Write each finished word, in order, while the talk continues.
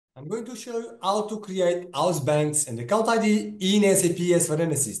I'm going to show you how to create house banks and account ID in SAP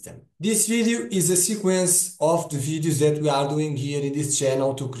S/4HANA system. This video is a sequence of the videos that we are doing here in this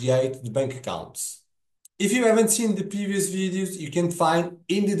channel to create the bank accounts. If you haven't seen the previous videos, you can find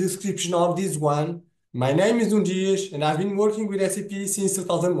in the description of this one. My name is Dias and I've been working with SAP since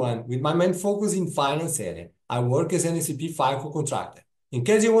 2001 with my main focus in finance area. I work as an SAP FICO contractor. In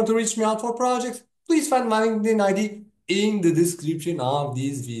case you want to reach me out for projects, please find my LinkedIn ID in the description of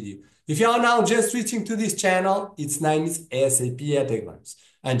this video. If you are now just reaching to this channel, its name is SAP at a glance,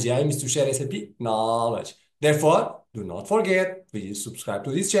 and the aim is to share SAP knowledge. Therefore, do not forget, please subscribe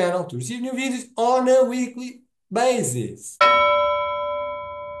to this channel to receive new videos on a weekly basis.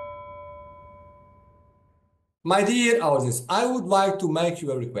 My dear audience, I would like to make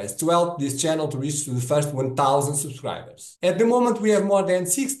you a request to help this channel to reach to the first 1,000 subscribers. At the moment, we have more than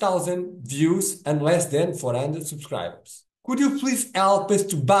 6,000 views and less than 400 subscribers. Could you please help us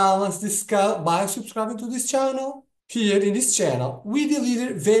to balance this scale by subscribing to this channel? Here in this channel, we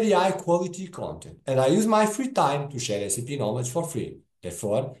deliver very high quality content and I use my free time to share SAP knowledge for free.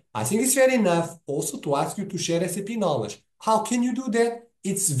 Therefore, I think it's fair enough also to ask you to share SAP knowledge. How can you do that?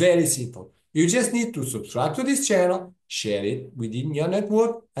 It's very simple. You just need to subscribe to this channel, share it within your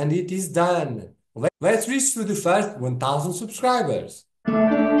network, and it is done. Let's reach to the first 1,000 subscribers.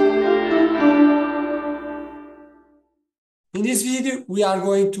 In this video, we are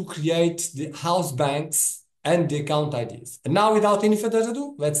going to create the house banks and the account IDs. And now, without any further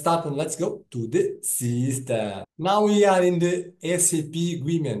ado, let's start and let's go to the system. Now we are in the SAP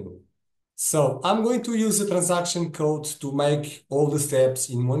GUI menu. So I'm going to use the transaction code to make all the steps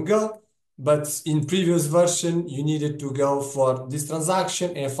in one go. But in previous version, you needed to go for this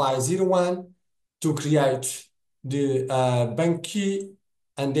transaction, FI01, to create the bank key.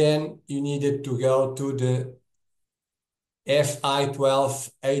 And then you needed to go to the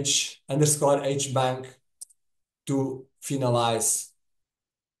FI12H_H bank to finalize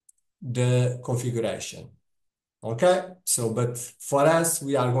the configuration. Okay, so but for us,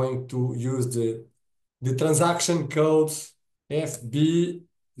 we are going to use the transaction code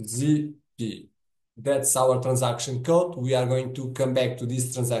FBZP. That's our transaction code. We are going to come back to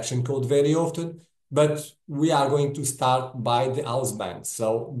this transaction code very often, but we are going to start by the house bank.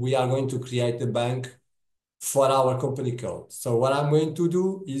 So we are going to create the bank for our company code. So what I'm going to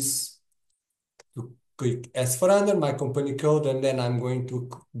do is to click S/4HANA, my company code, and then I'm going to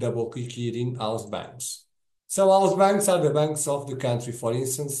double click here in house banks. So house banks are the banks of the country. For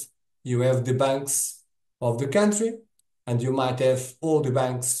instance, you have the banks of the country, and you might have all the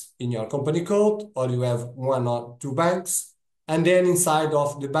banks in your company code, or you have one or two banks. And then inside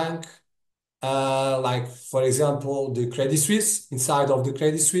of the bank, like for example, the Credit Suisse, inside of the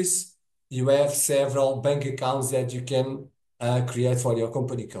Credit Suisse, you have several bank accounts that you can create for your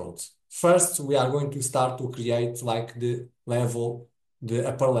company codes. First, we are going to start to create like the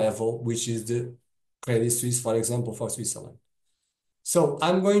upper level, which is the Credit Suisse, for example, for Switzerland. So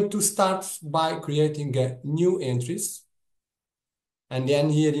I'm going to start by creating a new entries. And then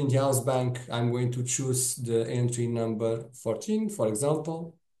here in the house bank, I'm going to choose the entry number 14, for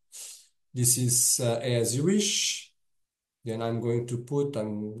example. This is as you wish. Then I'm doing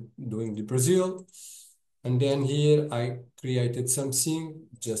the Brazil. And then here I created something,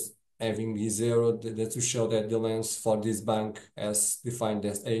 just having the 0 that to show that the length for this bank as defined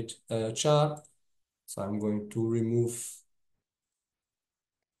as 8 char. So I'm going to remove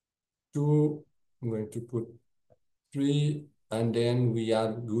 2, I'm going to put 3, and then we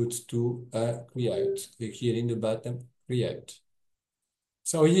are good to create. Click here in the button, create.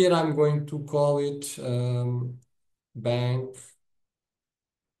 So here I'm going to call it Bank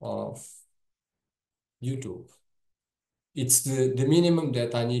of YouTube. It's the minimum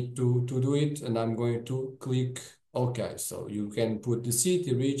that I need to do it, and I'm going to click OK. So you can put the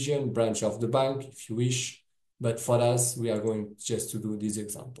city, region, branch of the bank if you wish, but for us, we are going just to do this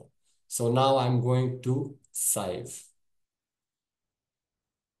example. So now I'm going to save.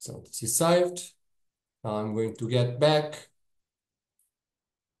 So this is saved. Now I'm going to get back.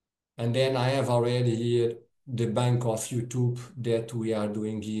 And then I have already here the bank of YouTube that we are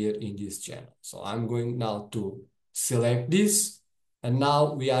doing here in this channel. So I'm going now to select this, and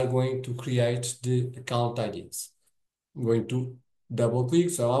now we are going to create the account IDs. I'm going to double click.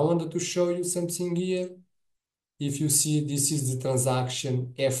 So I wanted to show you something here. If you see, this is the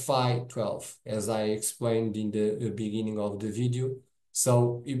transaction FI12, as I explained in the beginning of the video.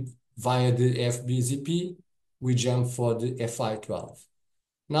 So via the FBZP, we jump for the FI12.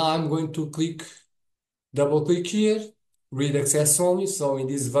 Now I'm going to double click here, read access only. So in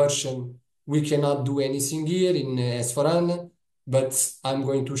this version, we cannot do anything here in S/4HANA, but I'm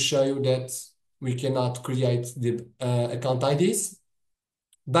going to show you that we cannot create the account IDs.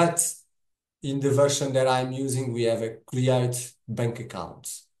 But in the version that I'm using, we have a create bank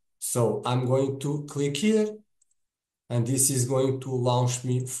account. So I'm going to click here, and this is going to launch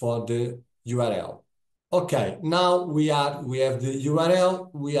me for the URL. Okay, now we have the URL.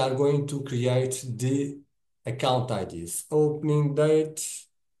 We are going to create the account IDs. Opening date.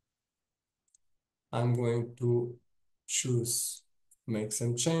 I'm going to choose, make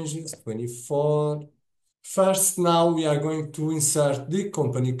some changes, 24. First, now we are going to insert the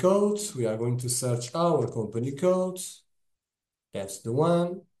company code. We are going to search our company code. That's the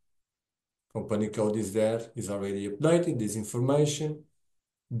one. Company code is there, is already updated, this information.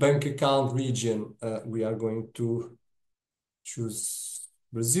 Bank account region, we are going to choose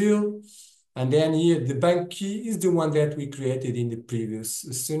Brazil. And then here, the bank key is the one that we created in the previous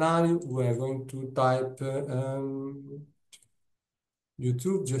scenario. We are going to type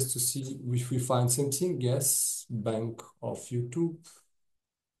YouTube just to see if we find something. Yes, Bank of YouTube.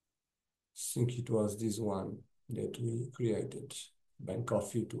 I think it was this one that we created, Bank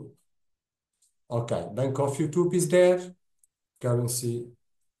of YouTube. Okay, Bank of YouTube is there, currency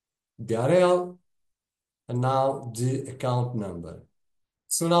BRL, and now the account number.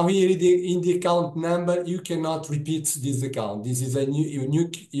 So now here in the account number, you cannot repeat this account. This is a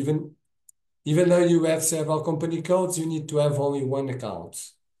unique, even though you have several company codes, you need to have only one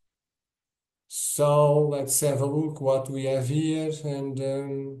account. So let's have a look what we have here, and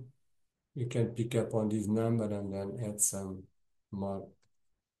you can pick up on this number and then add some more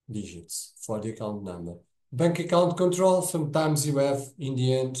digits for the account number. Bank account control, sometimes you have in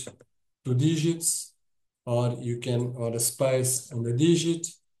the end 2 digits, or you can, or a space and a digit,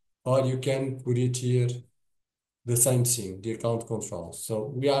 or you can put it here, the same thing, the account control. So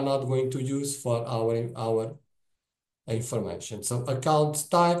we are not going to use for our information. So account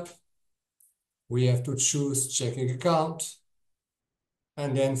type, we have to choose checking account.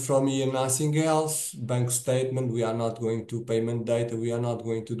 And then from here, nothing else. Bank statement, we are not going to payment data. We are not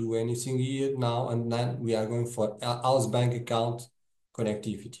going to do anything here now. And then we are going for house bank account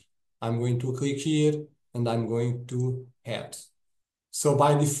connectivity. I'm going to click here and I'm going to add. So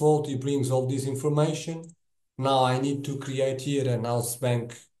by default, it brings all this information. Now I need to create here an house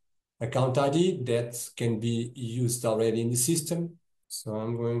bank account ID that can be used already in the system. So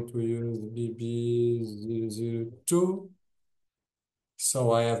I'm going to use BB002.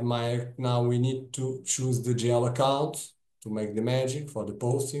 So I have now we need to choose the GL account to make the magic for the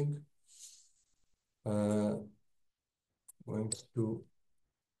posting. Going to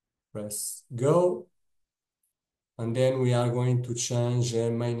press go. And then we are going to change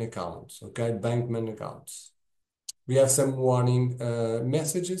main account, okay? Bank main account. We have some warning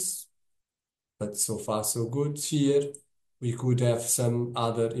messages, but so far so good. Here, we could have some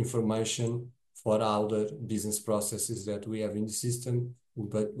other information for other business processes that we have in the system,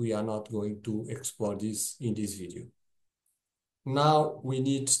 but we are not going to explore this in this video. Now we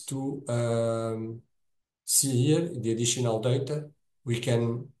need to see here the additional data. We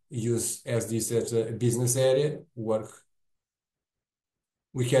can use as this as a business area work.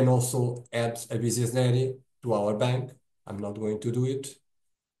 We can also add a business area to our bank. I'm not going to do it,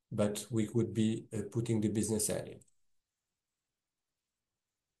 but we could be putting the business area.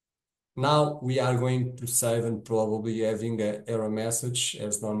 Now we are going to save and probably having an error message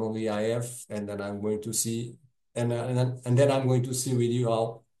as normally I have, and then I'm going to see, and then I'm going to see with you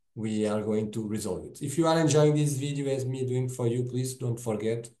how we are going to resolve it. If you are enjoying this video as me doing for you, please don't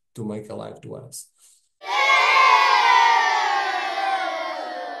forget to make a like to us.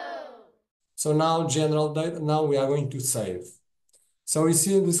 So now general data, now we are going to save. So we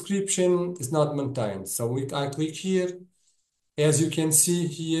see the description is not maintained. So I click here. As you can see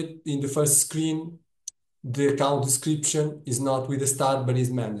here in the first screen, the account description is not with a star, but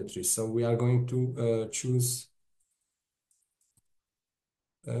is mandatory. So we are going to choose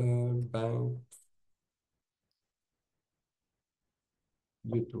bank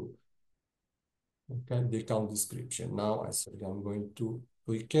YouTube. Okay, the account description. Now I said I'm going to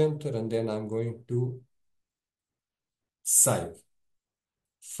click enter and then I'm going to save.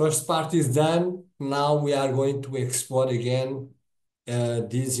 First part is done. Now we are going to explore again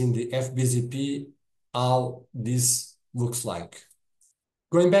this in the FBZP, how this looks like.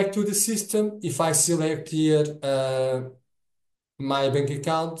 Going back to the system, if I select here my bank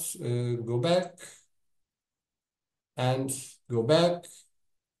account, go back and go back,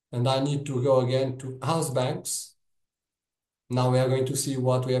 and I need to go again to house banks. Now we are going to see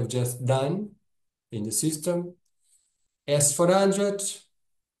what we have just done in the system. S400,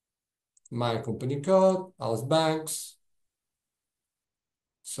 my company code, house banks,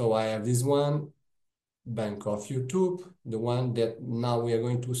 So I have this one, Bank of YouTube, the one that now we are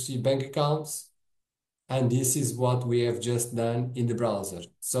going to see bank accounts. And this is what we have just done in the browser.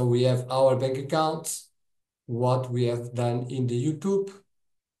 So we have our bank accounts, what we have done in the YouTube,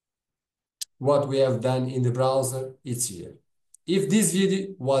 what we have done in the browser, it's here. If this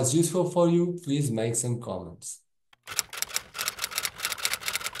video was useful for you, please make some comments.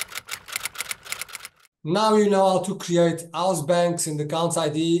 Now you know how to create house banks and accounts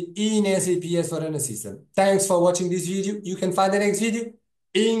ID in SAP S/4HANA system. Thanks for watching this video. You can find the next video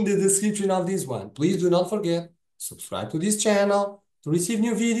in the description of this one. Please do not forget, subscribe to this channel to receive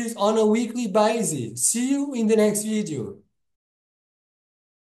new videos on a weekly basis. See you in the next video.